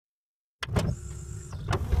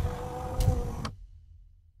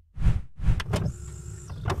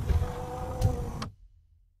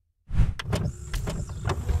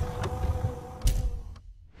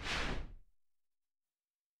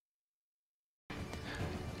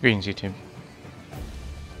Greetings, YouTube.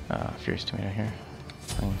 Furious Tomato here,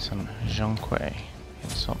 playing some Zhong Kui in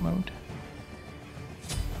assault mode.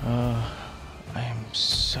 I am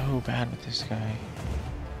so bad with this guy.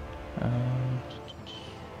 I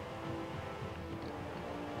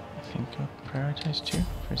think I'll prioritize 2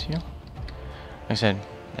 for his heal. Like I said,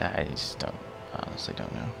 I just don't, honestly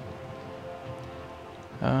don't know.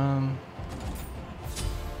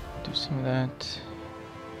 Do some of that.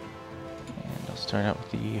 And I'll start out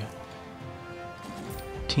with the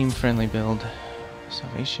team-friendly build,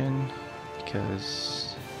 Salvation,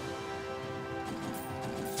 because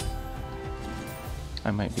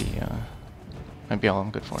I might be all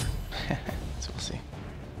I'm good for. So we'll see.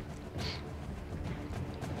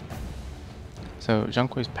 So Zhong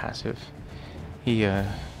Kui's passive. He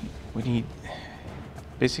when he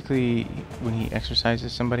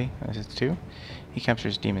exercises somebody, as it's 2, he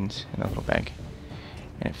captures demons in a little bag,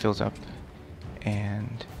 and it fills up.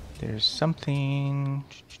 And there's something,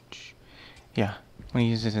 yeah, when he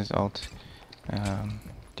uses his ult,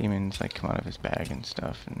 demons like come out of his bag and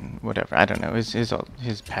stuff and whatever. I don't know.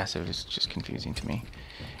 His passive is just confusing to me.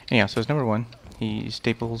 Anyhow, so his number 1, he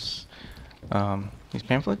staples these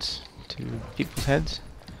pamphlets to people's heads,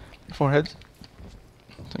 foreheads.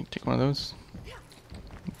 So you take one of those,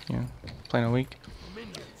 plain a week.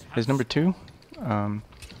 His number 2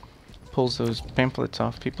 pulls those pamphlets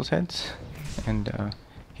off people's heads and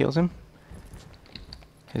heals him.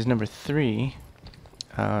 His number 3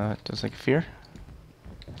 does like fear,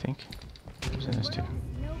 I think. What's in this 2?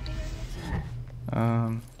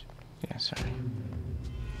 Yeah, sorry.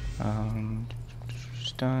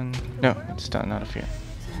 Stun. No, it's stun, not a fear.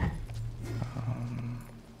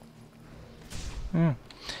 Yeah.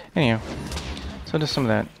 Anyhow, so does some of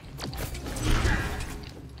that.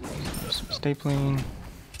 Some stapling.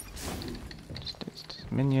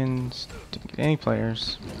 Just minions. Didn't get any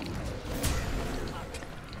players.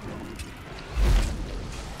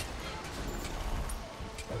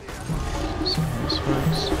 See how this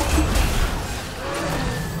works.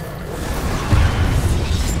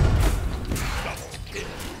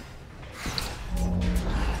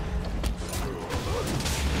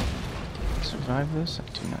 Survive this? I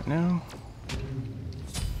do not know.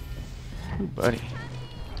 Ooh, buddy.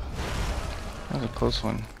 That was a close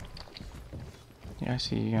one. Yeah, I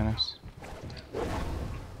see you, Giannis.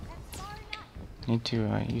 Need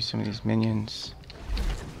to use some of these minions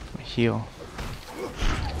for heal.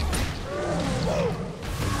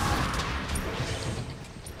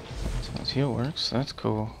 So his heal works. That's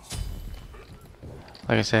cool.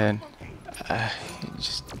 Like I said,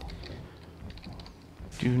 just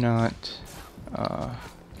do not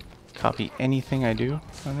copy anything I do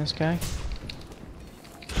on this guy.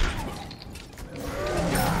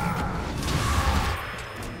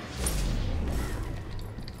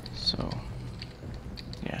 So,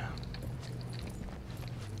 yeah.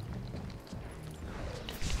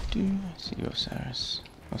 I see Osiris.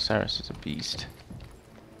 Osiris is a beast.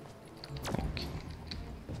 Like,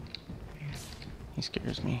 he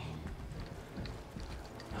scares me.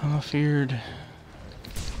 I'm afeared.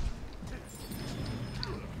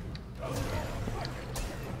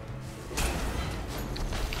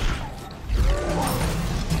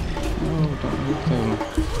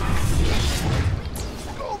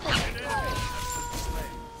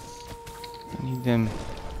 I need them.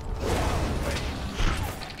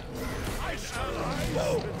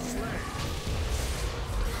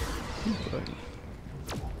 Ooh, buddy.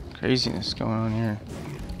 Craziness going on here.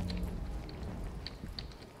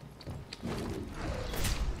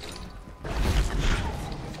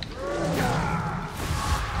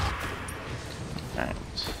 Alright.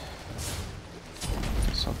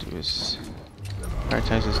 Guess I'll do is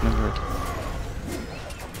prioritize this number.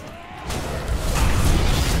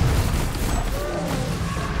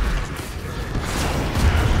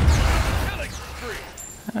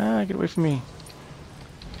 Get away from me.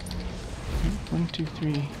 1, 2,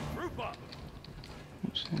 3.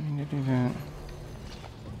 Oops, I didn't mean to do that.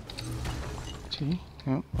 T?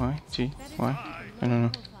 No, Y? T? Y? I don't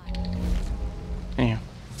know. Anyhow.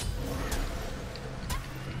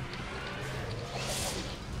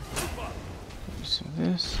 Do some of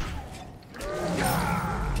this.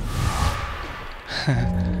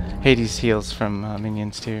 Hades heals from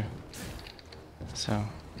minions too. So,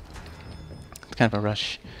 it's kind of a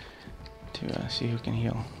rush to see who can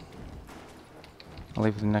heal. I'll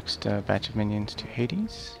leave the next batch of minions to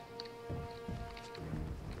Hades.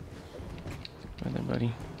 Go there,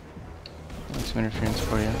 buddy. I'll make some interference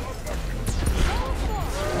for you.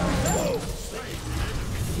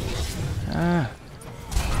 Ah!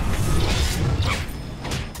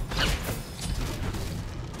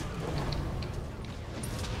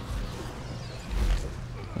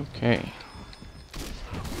 Okay.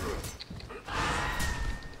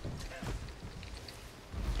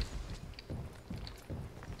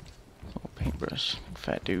 Little paintbrush,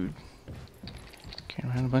 fat dude.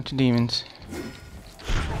 Carrying around a bunch of demons.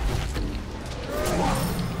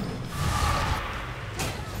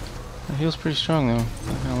 That heal's pretty strong though,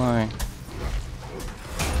 not gonna lie.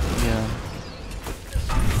 Yeah.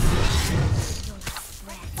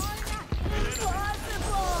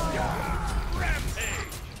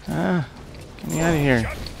 Ah, get me out of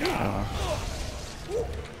here. Oh.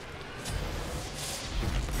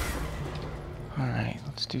 Alright,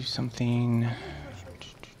 let's do something.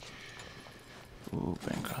 Ooh,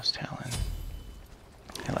 Bancross Talon.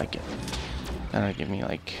 I like it. That'll give me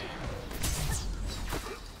like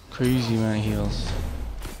crazy amount of heals.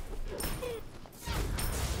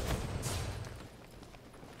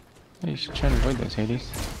 Hey, you should try to avoid those,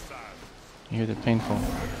 Hades. You hear they're painful.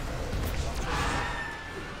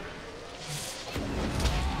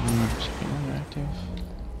 Should be interactive.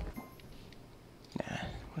 Nah,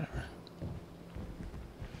 whatever.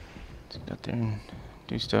 Let's get out there and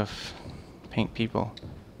do stuff. Paint people.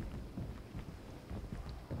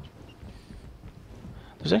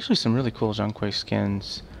 There's actually some really cool Zhong Kui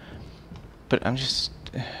skins, but I'm just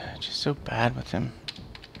so bad with them.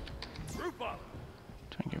 Trying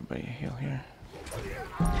to give everybody a heal here.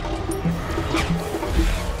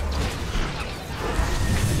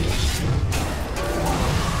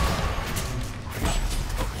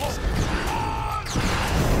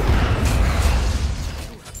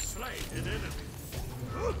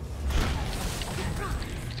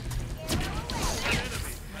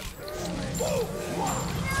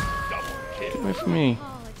 Get away from me.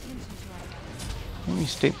 Let me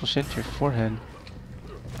staple shit to your forehead.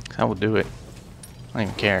 I will do it. I don't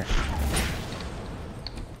even care.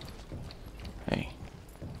 Hey.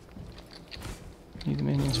 Need the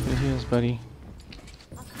minions for the heals, buddy.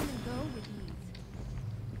 I'll come and go with ease.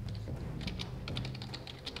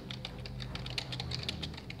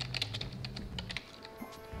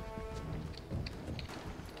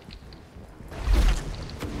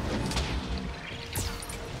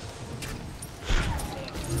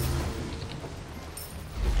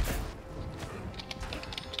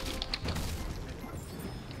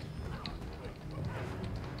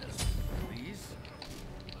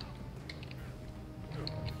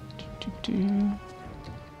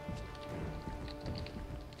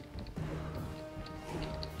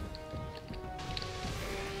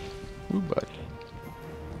 Ooh, buddy.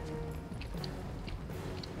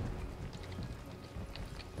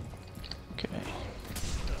 Okay.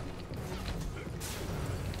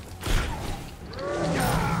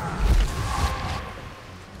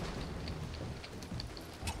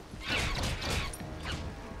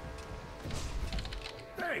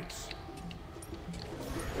 Thanks.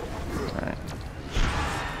 All right.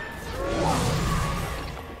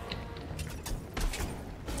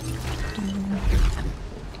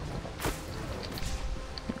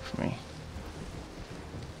 For me.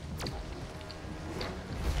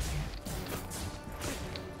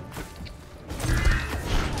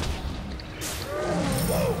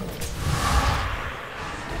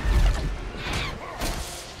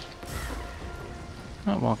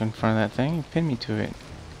 Not walk in front of that thing, you pin me to it.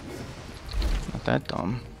 Not that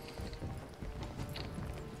dumb.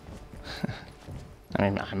 I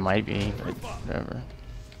mean, I might be, but whatever.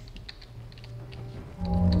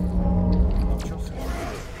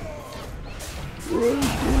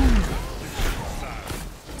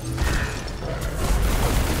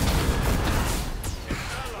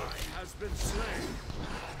 Has been slain.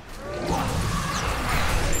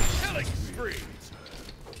 Killing spree.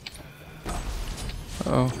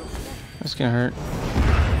 Uh-oh. That's gonna hurt.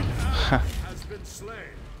 Ha. Has been slain.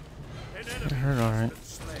 An It enemy hurt alright. has been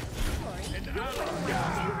slain. An ally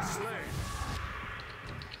has been slain.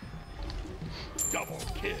 Double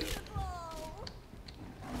kill.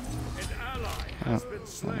 An ally has been Nothing I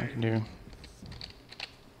slain. can do.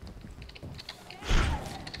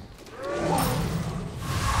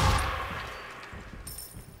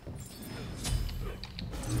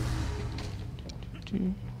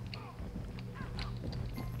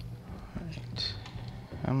 Alright.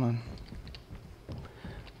 Come on.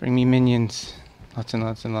 Bring me minions. Lots and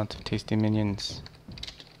lots and lots of tasty minions.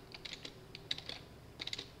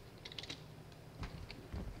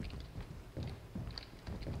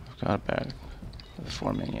 I've got a bag with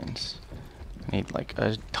 4 minions. I need like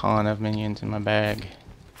a ton of minions in my bag.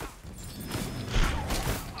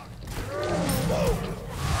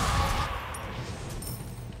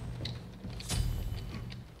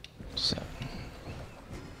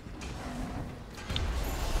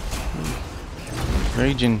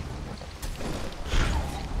 Raging.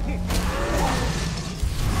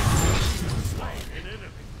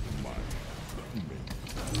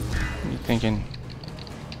 thinking?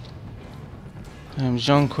 I'm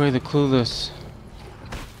Zhong Kui the Clueless.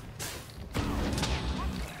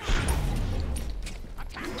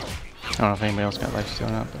 I don't know if anybody else got lifesteal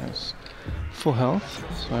or not, but it's full health,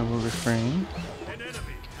 so I will refrain. An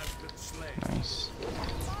enemy has been slain. Nice.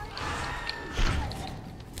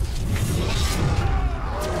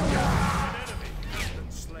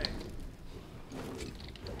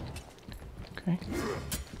 Okay.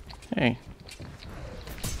 Hey.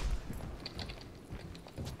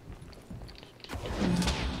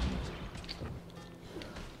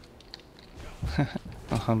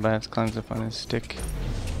 Oh, Humbats climbs up on his stick.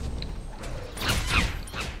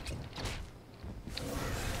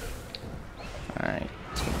 Alright,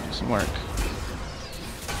 let's go do some work.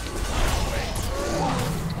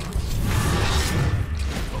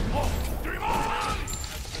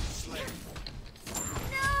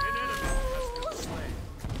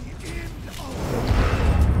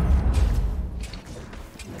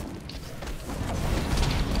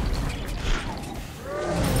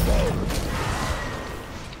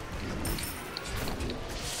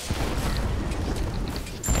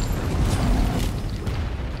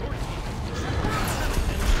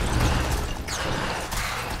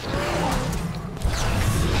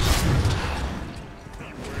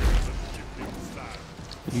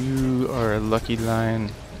 You are a lucky lion.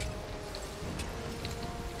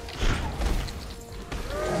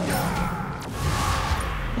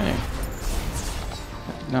 Hey.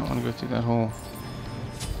 I did not want to go through that hole.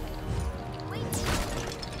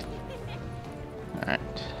 Alright.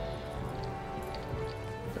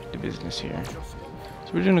 Back to business here.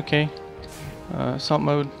 So we're doing okay. Assault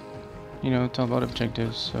mode, you know, it's all about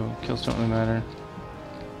objectives, so kills don't really matter.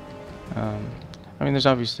 I mean, there's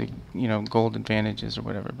obviously, you know, gold advantages or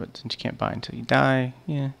whatever, but since you can't buy until you die,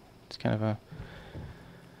 yeah, it's kind of a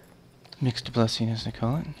mixed blessing, as they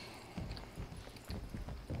call it.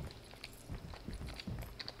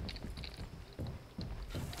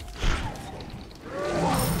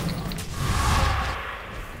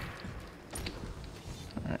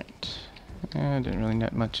 Alright. Yeah, didn't really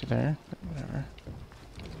net much there, but whatever.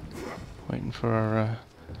 Waiting for our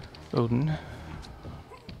Odin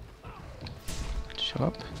show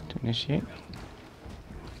up to initiate,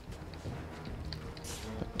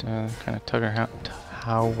 but kind of tug our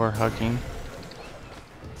how we're hugging.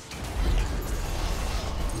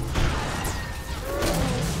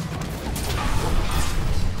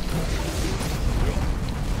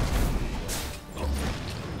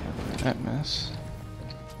 That mess.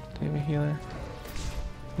 Do they have a healer?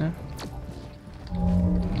 No?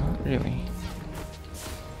 Not really.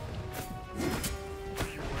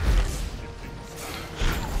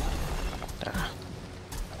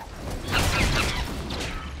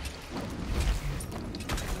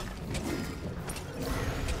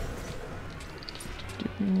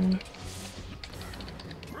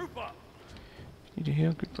 Group up. Need to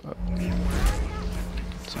heal, group up. Get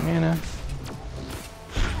some mana.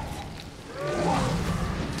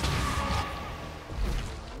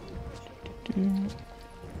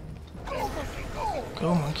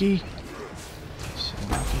 Go, monkey. So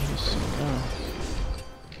monkey, just go.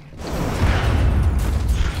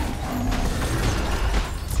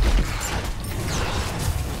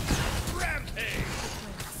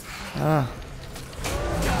 Ah.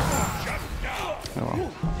 Oh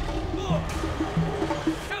well.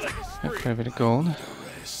 Got quite a bit of gold.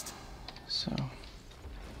 So. Go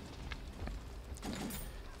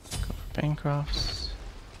for Bancrofts.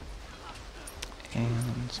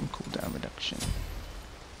 And some cooldown reduction.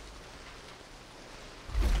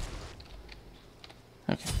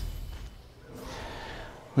 Okay.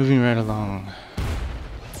 Moving right along.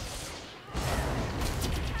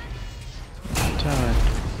 Tower.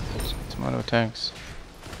 Some auto attacks.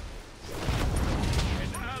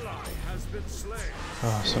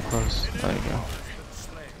 Oh, so close. There you go.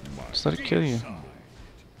 Just let it kill you.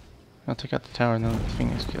 I'll take out the tower and then let the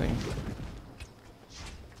Phoenix kill you.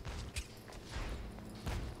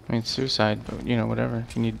 I mean, it's suicide, but you know, whatever.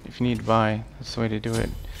 If you need to buy, that's the way to do it.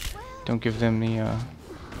 Don't give them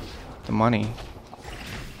the money,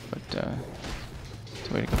 but it's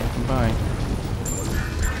the way to go back and buy.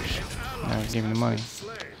 Now I gave him the money.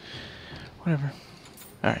 Whatever.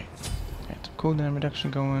 All right. Got some cooldown reduction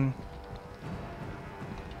going.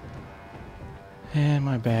 And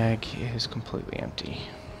my bag is completely empty.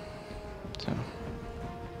 So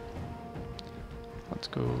let's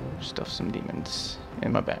go stuff some demons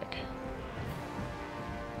in my bag.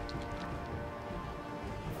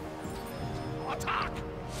 Attack!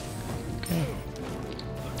 Okay.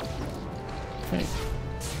 Hey.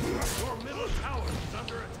 Your middle tower is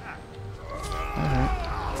under attack. Alright.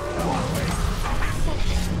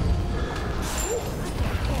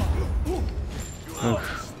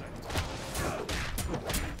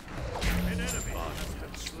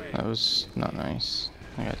 was not nice.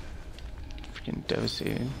 I got freaking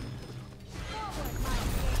devastated.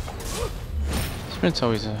 Sprint's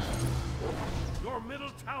always a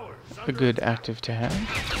good active to have.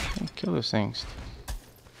 And kill those things.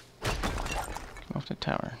 Come off the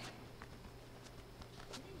tower.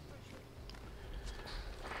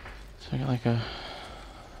 So I got like a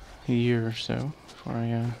year or so before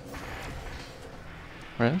I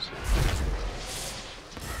res.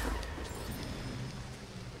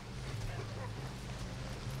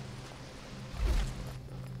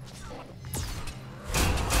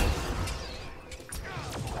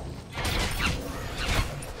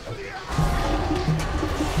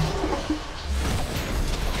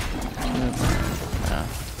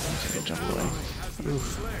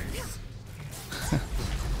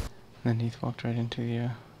 And then Heath walked right into the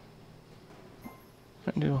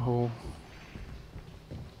right into a hole.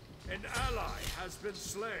 An ally has been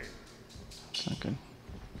slain. It's not good.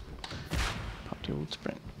 Pop the old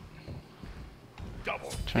sprint.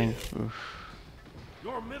 Double Trying. kill. Oof.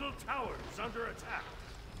 Your middle tower is under attack.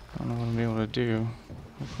 I don't know what I'll be able to do.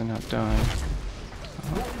 Hopefully not die.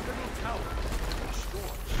 Your middle tower is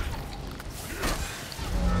destroyed.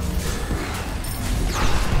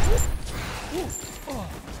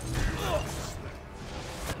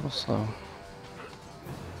 A little slow.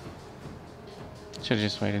 Should have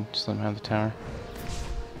just waited. Just let him have the tower.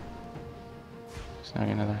 So now I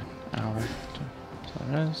get another hour to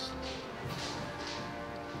res.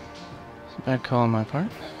 It's a bad call on my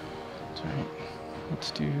part. It's alright.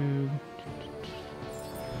 Let's do...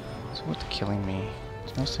 So what's killing me?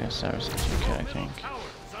 It's mostly a Cyrus kit, I think.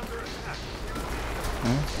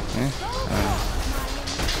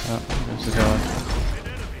 Oh, there's the dog.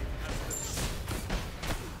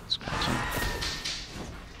 Scratching.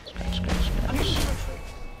 Scratch, scratch, scratch.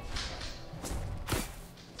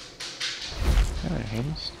 There,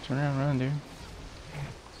 Hades. Turn around, run, dude.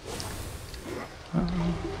 How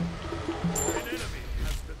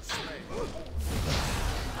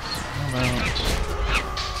about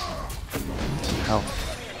some health?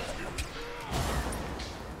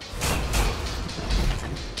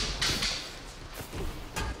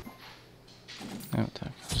 No,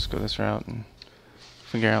 I'll just go this route and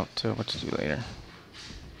figure out what to do later.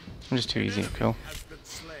 I'm just too easy to kill.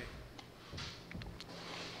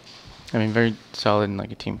 I mean, very solid in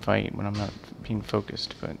like a team fight when I'm not being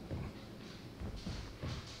focused, but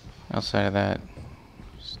outside of that,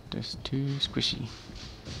 it's just too squishy.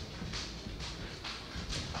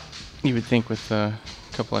 You would think with a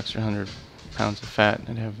couple extra 100 pounds of fat,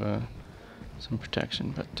 I'd have some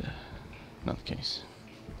protection, but not the case.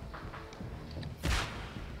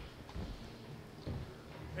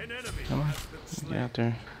 Come on, get out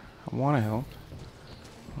there. I want to help.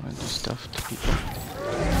 I want to do stuff to people.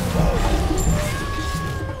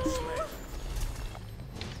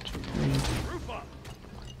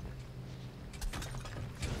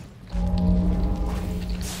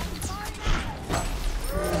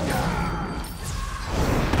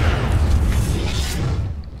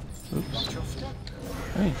 Oops.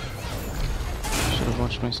 Hey. Should have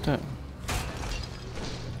watched my step.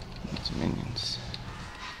 Need some minions.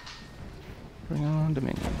 Bring on the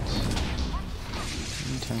minions.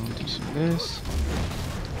 Meantime, we'll do some of this.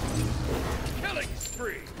 Killing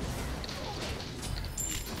spree.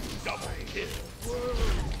 Double kill.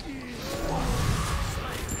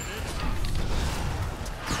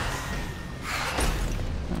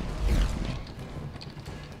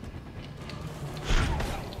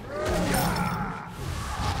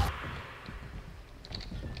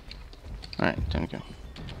 Alright, time to go.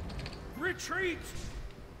 Retreat.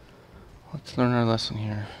 Let's learn our lesson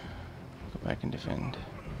here. Go back and defend.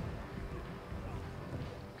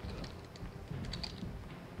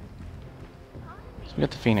 So we got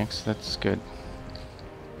the Phoenix, that's good.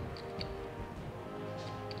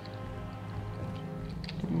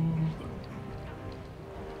 Come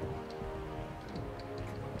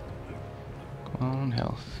on,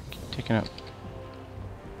 health. Keep ticking up.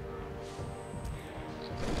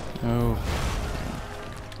 No.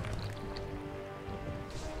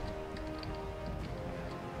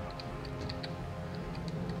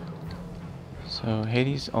 So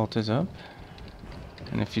Hades' ult is up,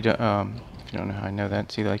 and if you don't know how I know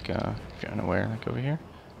that, see like if you're unaware, like over here,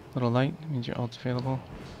 little light means your ult's available.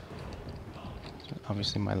 So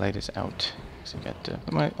obviously my light is out, so I got,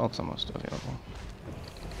 but my ult's almost available.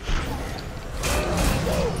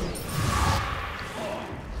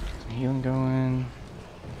 Some healing going.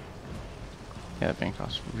 Yeah, that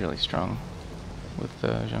Bancroft's really strong with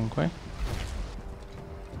Zhong Kui.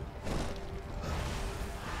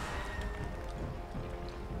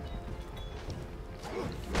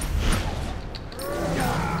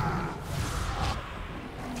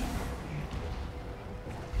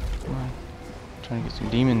 Trying to get some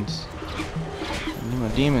demons. I need my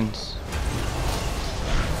demons.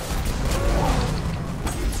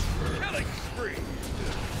 Killing spree.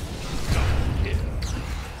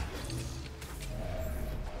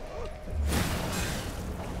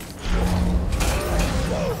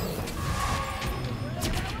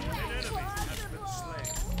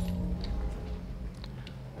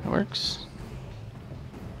 That works.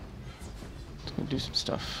 Let's go do some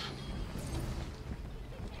stuff.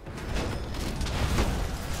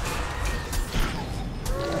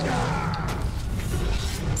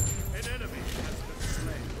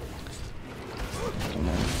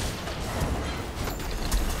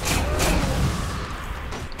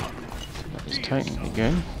 Titan be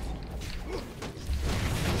good.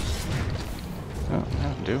 Oh,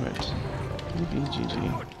 that'll do it. GG.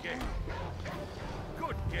 Good game.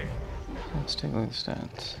 Good game. Let's take a look at the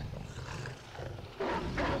stats.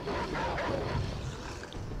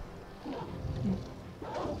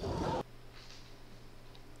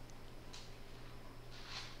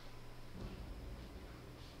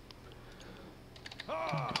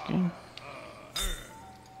 Good game.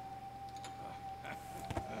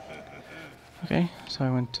 Okay, so I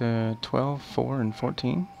went 12, 4, and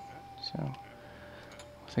 14. So,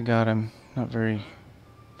 with a god I'm not very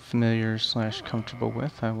familiar / comfortable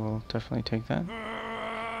with, I will definitely take that.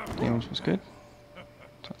 Damage was good,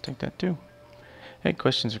 so I'll take that too. Hey,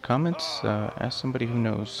 questions or comments? Ask somebody who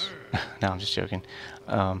knows. No, I'm just joking.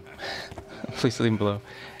 Please leave them below.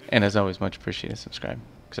 And as always, much appreciated. Subscribe.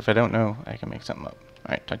 Because if I don't know, I can make something up.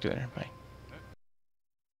 Alright, talk to you later. Bye.